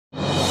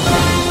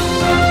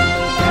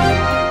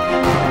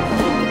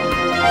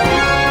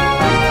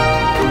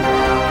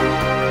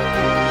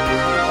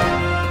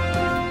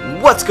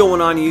What's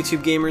going on,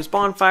 YouTube gamers?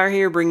 Bonfire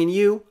here, bringing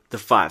you the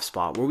 5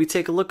 spot, where we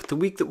take a look at the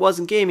week that was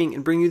in gaming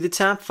and bring you the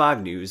top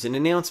 5 news and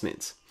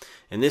announcements.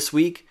 And this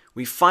week,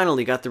 we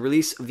finally got the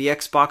release of the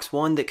Xbox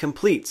One that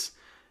completes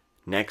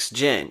next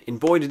gen, and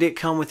boy did it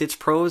come with its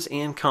pros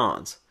and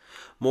cons.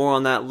 More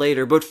on that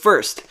later, but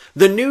first,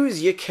 the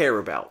news you care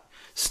about.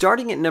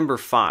 Starting at number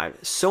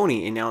 5,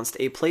 Sony announced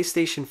a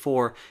PlayStation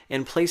 4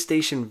 and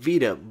PlayStation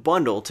Vita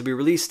Bundle to be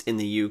released in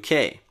the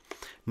UK.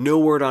 No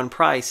word on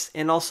price,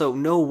 and also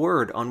no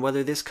word on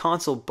whether this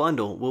console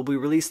bundle will be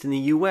released in the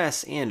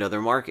US and other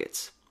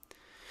markets.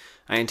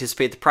 I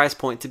anticipate the price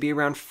point to be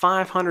around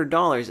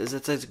 $500, as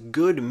it's a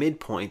good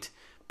midpoint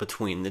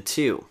between the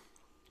two.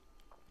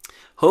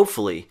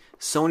 Hopefully,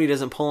 Sony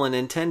doesn't pull a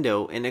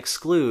Nintendo and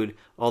exclude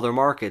other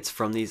markets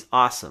from these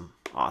awesome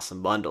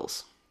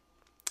bundles.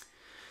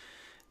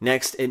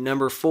 Next, at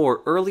number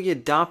 4, early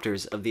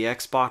adopters of the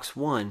Xbox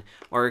One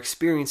are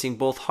experiencing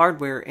both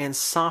hardware and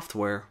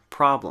software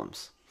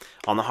problems.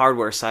 On the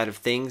hardware side of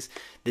things,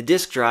 the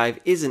disk drive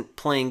isn't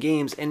playing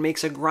games and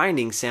makes a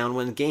grinding sound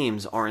when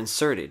games are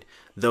inserted,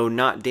 though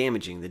not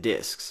damaging the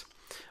disks.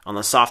 On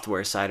the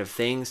software side of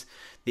things,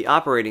 the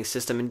operating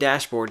system and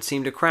dashboard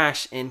seem to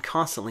crash and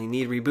constantly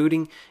need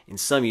rebooting, and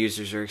some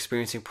users are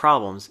experiencing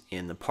problems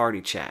in the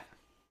party chat.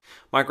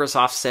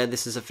 Microsoft said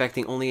this is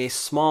affecting only a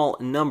small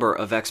number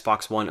of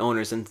Xbox One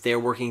owners, and they're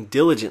working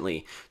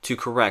diligently to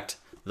correct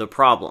the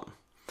problem.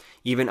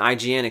 Even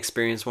IGN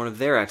experienced one of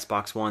their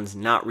Xbox Ones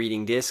not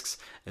reading discs,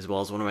 as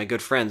well as one of my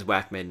good friends,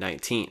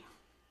 WhackMed19.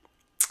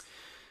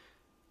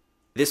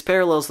 This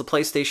parallels the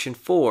PlayStation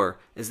 4,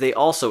 as they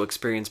also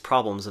experience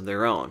problems of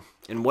their own.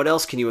 And what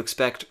else can you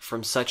expect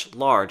from such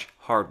large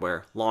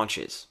hardware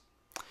launches?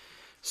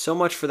 So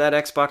much for that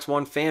Xbox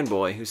One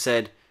fanboy who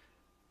said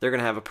they're going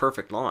to have a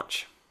perfect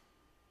launch.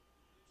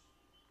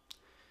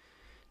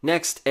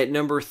 Next, at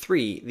number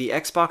 3, the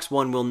Xbox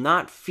One will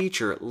not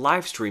feature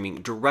live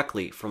streaming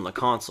directly from the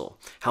console.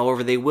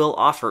 However, they will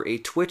offer a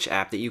Twitch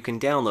app that you can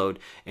download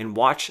and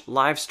watch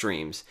live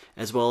streams,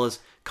 as well as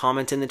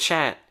comment in the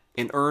chat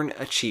and earn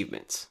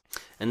achievements.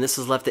 And this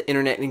has left the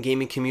internet and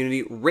gaming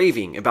community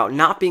raving about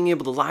not being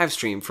able to live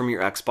stream from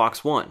your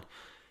Xbox One.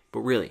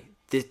 But really,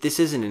 this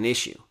isn't an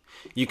issue.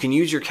 You can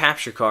use your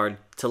capture card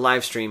to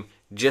live stream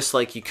just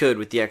like you could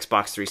with the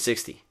Xbox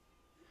 360.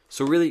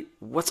 So really,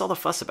 what's all the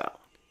fuss about?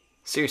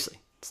 Seriously,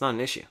 it's not an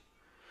issue.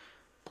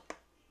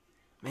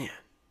 Man.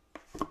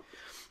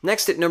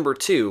 Next at number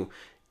 2,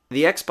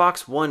 the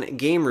Xbox One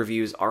game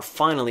reviews are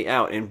finally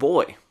out, and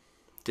boy,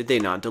 did they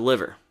not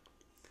deliver.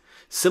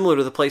 Similar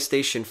to the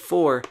PlayStation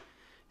 4,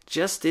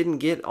 just didn't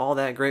get all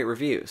that great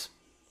reviews.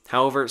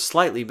 However,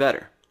 slightly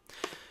better.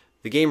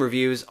 The game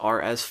reviews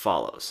are as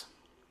follows.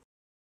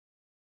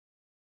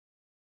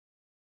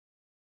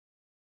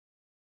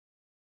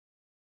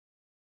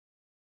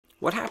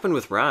 What happened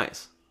with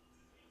Ryse?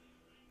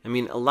 I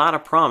mean, a lot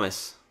of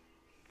promise,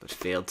 but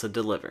failed to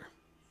deliver.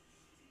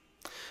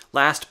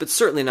 Last, but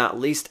certainly not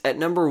least, at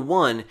number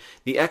 1,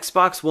 the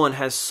Xbox One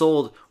has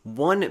sold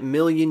 1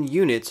 million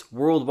units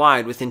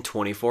worldwide within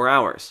 24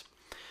 hours.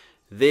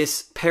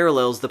 This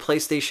parallels the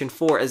PlayStation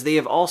 4, as they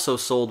have also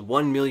sold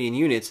 1 million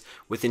units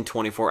within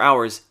 24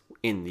 hours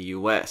in the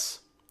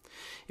US.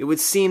 It would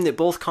seem that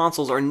both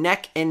consoles are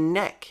neck and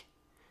neck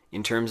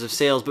in terms of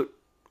sales, but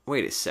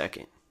wait a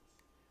second.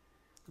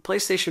 The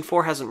PlayStation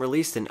 4 hasn't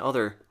released in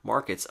other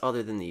markets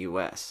other than the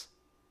US.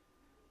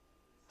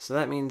 So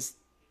that means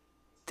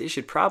they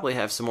should probably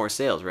have some more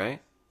sales, right?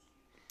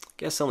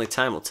 Guess only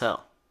time will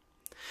tell.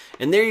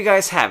 And there you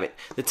guys have it,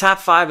 the top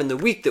 5 in the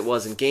week that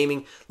was in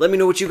gaming. Let me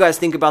know what you guys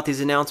think about these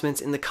announcements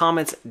in the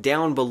comments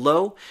down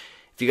below.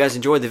 If you guys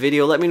enjoyed the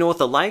video, let me know with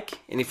a like.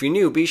 And if you're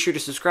new, be sure to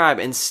subscribe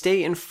and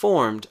stay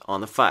informed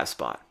on the 5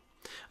 spot.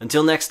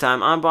 Until next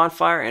time, I'm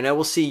Bonfire, and I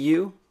will see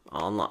you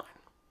online.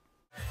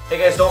 Hey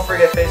guys, don't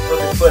forget Facebook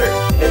and Twitter.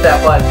 Hit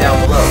that button down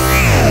below.